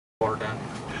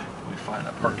find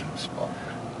a parking spot.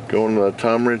 Going to the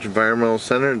Tom Ridge Environmental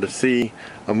Center to see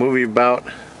a movie about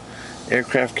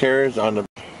aircraft carriers on the,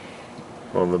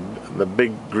 well, the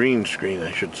big green screen,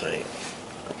 I should say.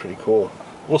 Pretty cool.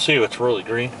 We'll see if it's really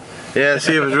green. Yeah,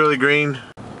 see if it's really green.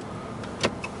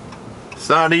 It's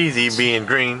not easy being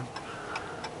green.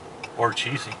 Or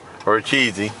cheesy. Or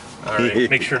cheesy. Alright,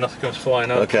 make sure nothing comes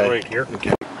flying out right here.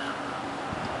 Okay.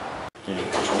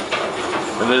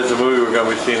 And this is a movie we're going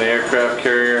to be seeing, an aircraft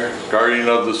carrier, Guardian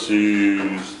of the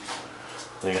Seas.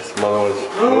 I guess some other ones.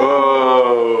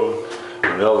 Whoa!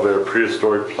 An elevator,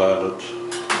 prehistoric planet.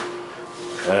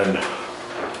 And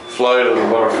flight of the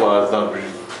butterflies, not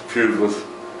confused with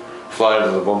flight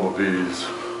of the bumblebees.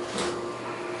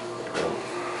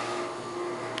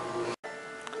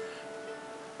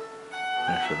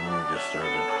 Actually, let me get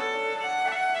started.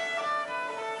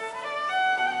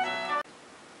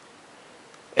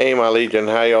 Hey my Legion,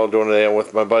 how y'all doing today? I'm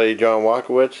with my buddy John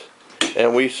Walkowitz,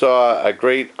 and we saw a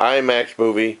great IMax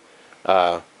movie,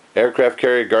 Aircraft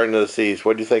Carrier Guardian of the Seas.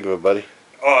 What do you think of it, buddy?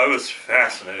 Oh, it was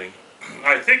fascinating.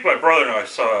 I think my brother and I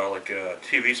saw like a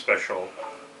TV special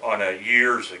on it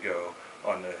years ago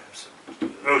on those, I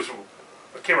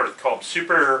can't remember what they call them,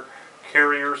 super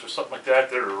carriers or something like that.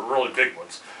 They're really big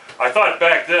ones. I thought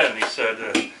back then, he said,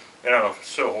 I don't know if it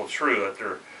still holds true, that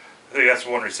they're, I think that's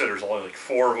the one he said there's only like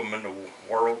 4 of them in the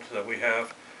world that we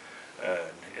have. And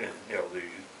you know, they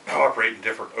operate in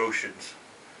different oceans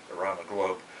around the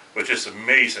globe. But just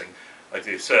amazing. Like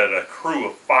they said, a crew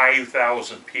of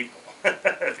 5,000 people,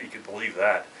 if you could believe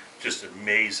that. Just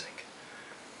amazing.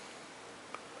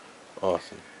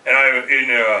 Awesome. And you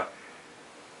know,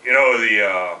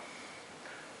 the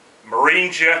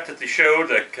marine jet that they showed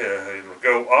that would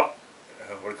go up,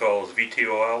 what do you call those,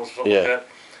 VTOLs or something like that?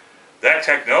 That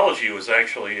technology was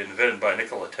actually invented by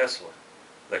Nikola Tesla.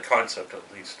 The concept, at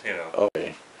least, you know.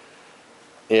 Okay.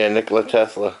 Yeah, Nikola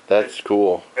Tesla. That's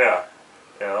cool. Yeah.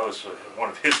 Yeah, that was one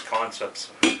of his concepts.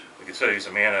 We could say he's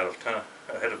a man out of time,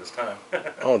 ahead of his time.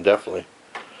 Oh, definitely.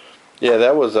 Yeah,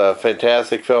 that was a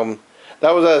fantastic film.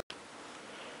 That was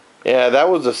that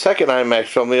was the second IMAX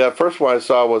film. The first one I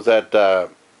saw was at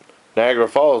Niagara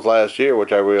Falls last year,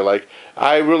 which I really liked.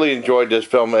 I really enjoyed this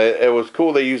film. It was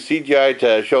cool. They used CGI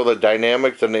to show the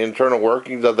dynamics and the internal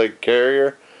workings of the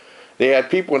carrier. They had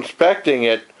people inspecting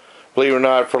it, believe it or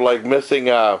not, for like missing,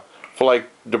 for like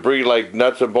debris like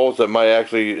nuts and bolts that might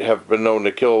actually have been known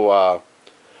to kill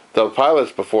the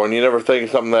pilots before. And you never think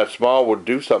something that small would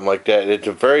do something like that. It's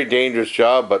a very dangerous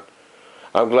job, but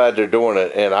I'm glad they're doing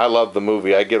it. And I love the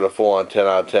movie. I give it a full-on 10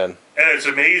 out of 10. And it's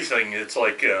amazing. It's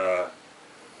like,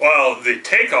 well, the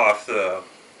takeoff, the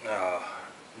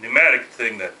pneumatic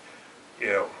thing that, you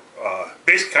know,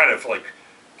 basically kind of like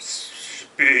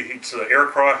speeds the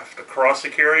aircraft across the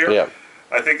carrier. Yeah.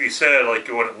 I think he said, like,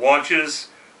 when it launches,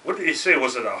 what did he say?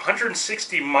 Was it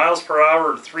 160 miles per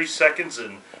hour in 3 seconds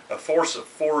and a force of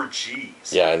 4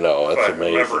 Gs? Yeah, I know. That's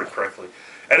amazing. If I remember it correctly.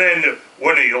 And then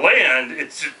when you land,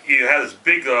 you have this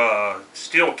big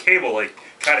steel cable that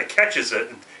kind of catches it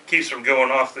and keeps from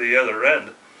going off the other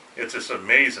end. It's just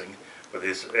amazing. But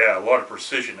they said, yeah, a lot of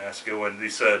precision has to go in. They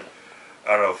said,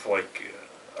 I don't know if like,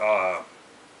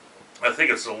 I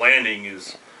think it's the landing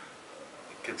is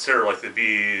considered like to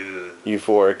be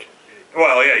euphoric.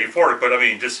 Well, yeah, euphoric, but I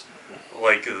mean just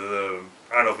like the,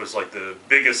 I don't know if it's like the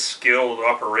biggest skilled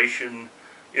operation.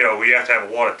 You know, we have to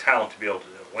have a lot of talent to be able to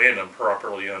land them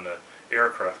properly on the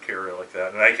aircraft carrier like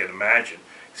that. And I can imagine.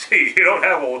 See, you don't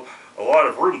have a lot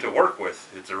of room to work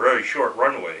with. It's a very short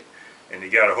runway, and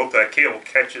you got to hope that cable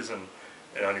catches and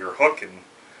on your hook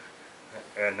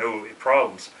and no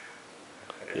problems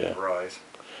arise.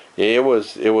 Yeah, it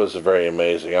was very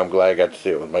amazing. I'm glad I got to see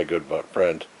it with my good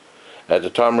friend at the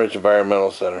Tom Ridge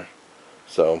Environmental Center.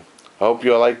 So I hope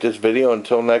you all like this video.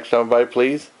 Until next time, bye,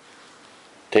 please.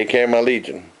 Take care, my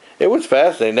Legion. It was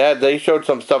fascinating. They showed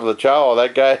some stuff of the chow.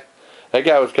 That guy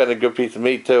was kind of a good piece of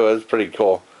meat too. It was pretty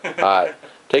cool. All right,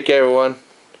 take care, everyone.